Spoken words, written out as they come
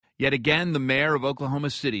Yet again, the mayor of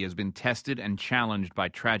Oklahoma City has been tested and challenged by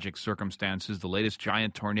tragic circumstances. The latest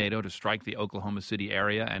giant tornado to strike the Oklahoma City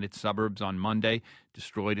area and its suburbs on Monday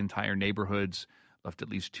destroyed entire neighborhoods, left at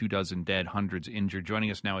least 24 dead, hundreds injured.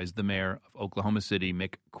 Joining us now is the mayor of Oklahoma City,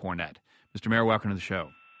 Mick Cornett. Mr. Mayor, welcome to the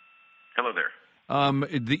show. Hello there.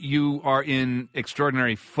 You are in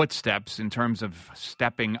extraordinary footsteps in terms of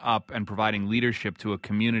stepping up and providing leadership to a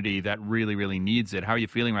community that really, really needs it. How are you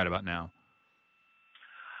feeling right about now?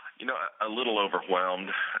 You know, a little overwhelmed.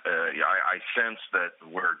 I sense that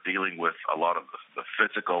we're dealing with a lot of the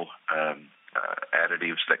physical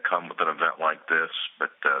additives that come with an event like this,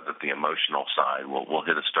 but that the emotional side will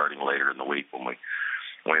hit us starting later in the week when we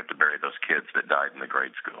have to bury those kids that died in the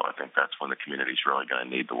grade school. I think that's when the community's really going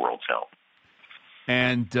to need the world's help.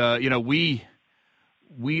 And,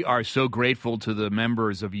 we are so grateful to the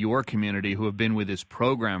members of your community who have been with this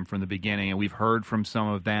program from the beginning, and we've heard from some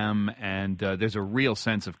of them, and there's a real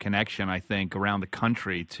sense of connection, I think, around the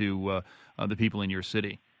country to the people in your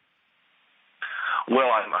city.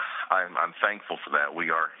 Well, I'm thankful for that. We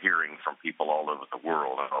are hearing from people all over the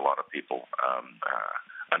world, and a lot of people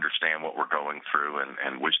understand what we're going through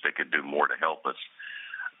and wish they could do more to help us.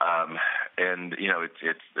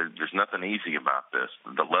 There's nothing easy about this.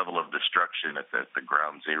 The level of destruction at the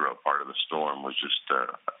ground zero part of the storm was just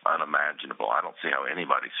unimaginable. I don't see how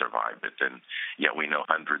anybody survived it, and yet we know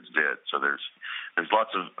hundreds did. So there's lots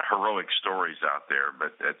of heroic stories out there,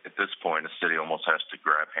 but at this point, the city almost has to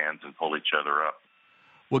grab hands and pull each other up.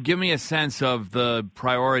 Well, give me a sense of the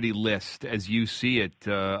priority list as you see it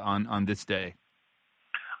on this day.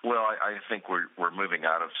 Well, I think we're moving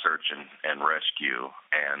out of search and rescue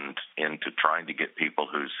and into trying to get people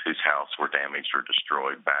whose house were damaged or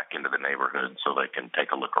destroyed back into the neighborhood so they can take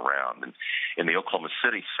a look around. And in the Oklahoma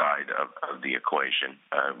City side of the equation,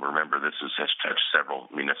 remember this has touched several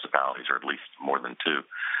municipalities, or at least more than two.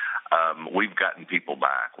 We've gotten people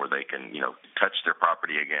back where they can, touch their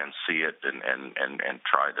property again, see it, and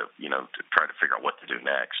try to figure out what to do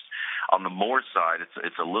next. On the Moore side,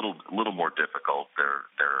 it's a little more difficult.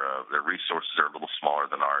 Their resources are a little smaller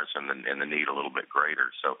than ours, and the need a little bit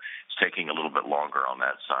greater. So it's taking a little bit longer on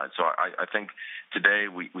that side. So I think today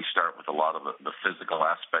we start with a lot of the physical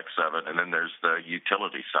aspects of it, and then there's the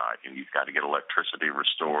utility side, and you've got to get electricity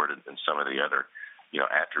restored and some of the other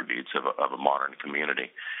attributes of a modern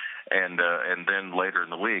community. And then later in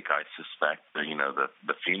the week, I suspect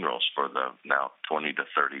the funerals for the now 20 to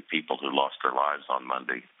 30 people who lost their lives on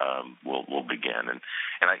Monday will begin, and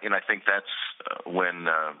I think that's when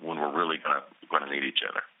we're really going to need each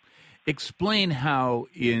other. Explain how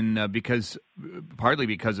partly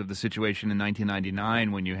because of the situation in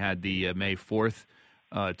 1999 when you had the May 4th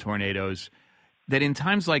tornadoes, that in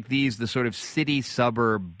times like these, the sort of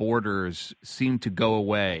city-suburb borders seem to go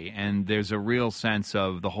away, and there's a real sense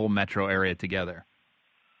of the whole metro area together.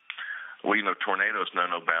 Well, tornadoes know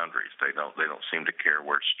no boundaries. They don't seem to care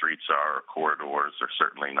where streets are or corridors, or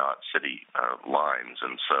certainly not city lines.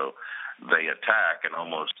 And so they attack and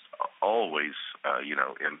almost always,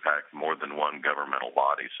 impact more than one governmental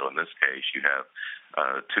body. So in this case, you have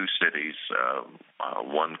two cities,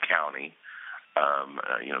 one county,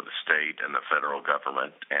 the state and the federal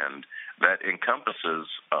government, and that encompasses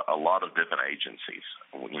a lot of different agencies.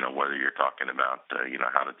 Whether you're talking about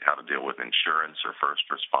how to deal with insurance or first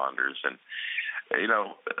responders, and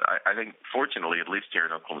I think fortunately, at least here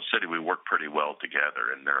in Oklahoma City, we work pretty well together,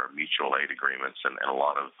 and there are mutual aid agreements and a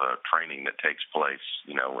lot of training that takes place,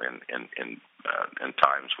 in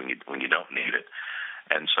times when you don't need it.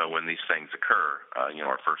 And so when these things occur,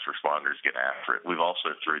 our first responders get after it. We've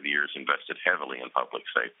also, through the years, invested heavily in public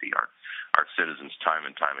safety. Our citizens, time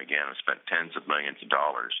and time again, have spent tens of millions of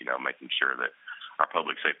dollars, making sure that our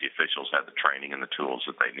public safety officials have the training and the tools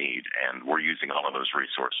that they need. And we're using all of those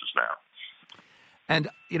resources now.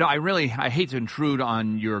 And, I hate to intrude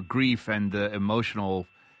on your grief and the emotional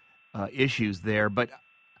issues there, but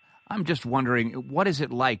I'm just wondering, what is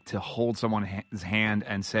it like to hold someone's hand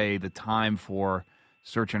and say the time for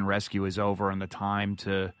search and rescue is over and the time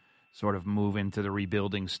to sort of move into the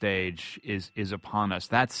rebuilding stage is upon us?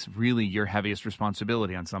 That's really your heaviest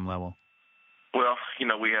responsibility on some level. Well,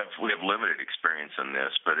 we have limited experience in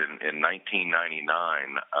this, but in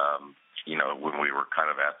 1999, when we were kind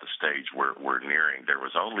of at the stage we're nearing, there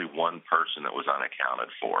was only one person that was unaccounted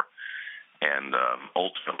for. And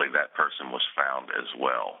ultimately, that person was found as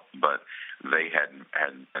well. But they had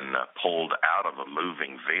been pulled out of a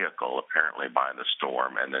moving vehicle, apparently by the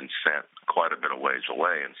storm, and then sent quite a bit of ways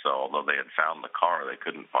away. And so, although they had found the car, they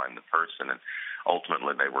couldn't find the person. And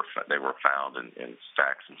ultimately, they were found in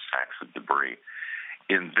stacks and stacks of debris.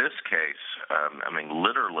 In this case,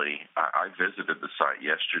 literally, I visited the site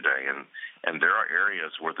yesterday, and there are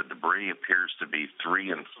areas where the debris appears to be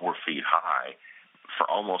 3 and 4 feet high for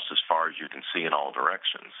almost as far as you can see in all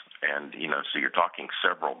directions. And, so you're talking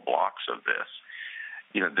several blocks of this.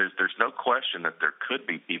 There's no question that there could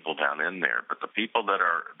be people down in there, but the people that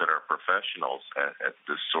are professionals at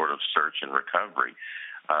this sort of search and recovery,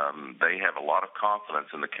 they have a lot of confidence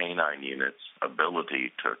in the canine unit's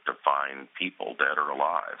ability to find people, dead or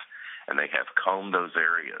alive. And they have combed those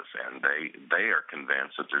areas, and they are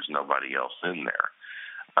convinced that there's nobody else in there.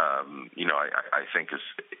 I think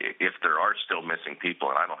if there are still missing people,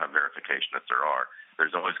 and I don't have verification that there are,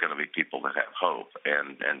 there's always going to be people that have hope.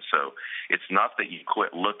 And so it's not that you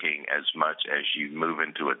quit looking as much as you move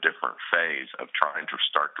into a different phase of trying to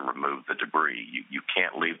start to remove the debris. You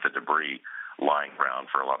can't leave the debris lying around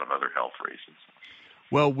for a lot of other health reasons.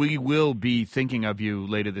 Well, we will be thinking of you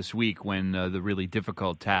later this week when the really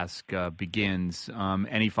difficult task begins.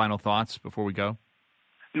 Any final thoughts before we go?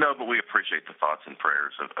 No, but we appreciate the thoughts and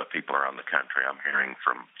prayers of people around the country. I'm hearing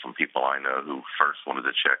from people I know who first wanted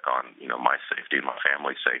to check on, my safety and my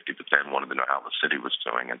family's safety, but then wanted to know how the city was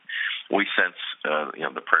doing. And we sense,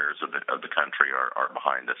 the prayers of the country are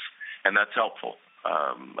behind us, and that's helpful.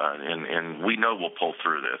 And we know we'll pull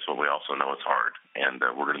through this, but we also know it's hard, and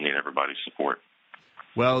we're going to need everybody's support.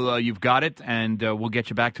 Well, you've got it, and we'll get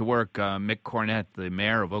you back to work. Mick Cornett, the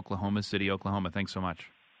mayor of Oklahoma City, Oklahoma. Thanks so much.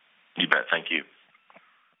 You bet. Thank you.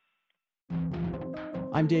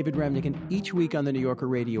 I'm David Remnick, and each week on the New Yorker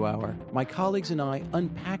Radio Hour, my colleagues and I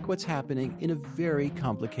unpack what's happening in a very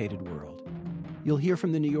complicated world. You'll hear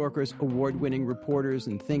from the New Yorker's award-winning reporters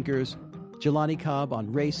and thinkers, Jelani Cobb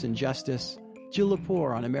on race and justice, Jill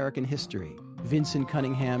Lepore on American history, Vincent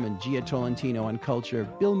Cunningham and Gia Tolentino on culture,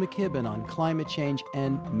 Bill McKibben on climate change,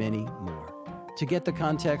 and many more. To get the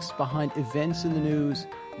context behind events in the news,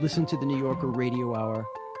 listen to the New Yorker Radio Hour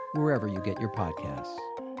wherever you get your podcasts.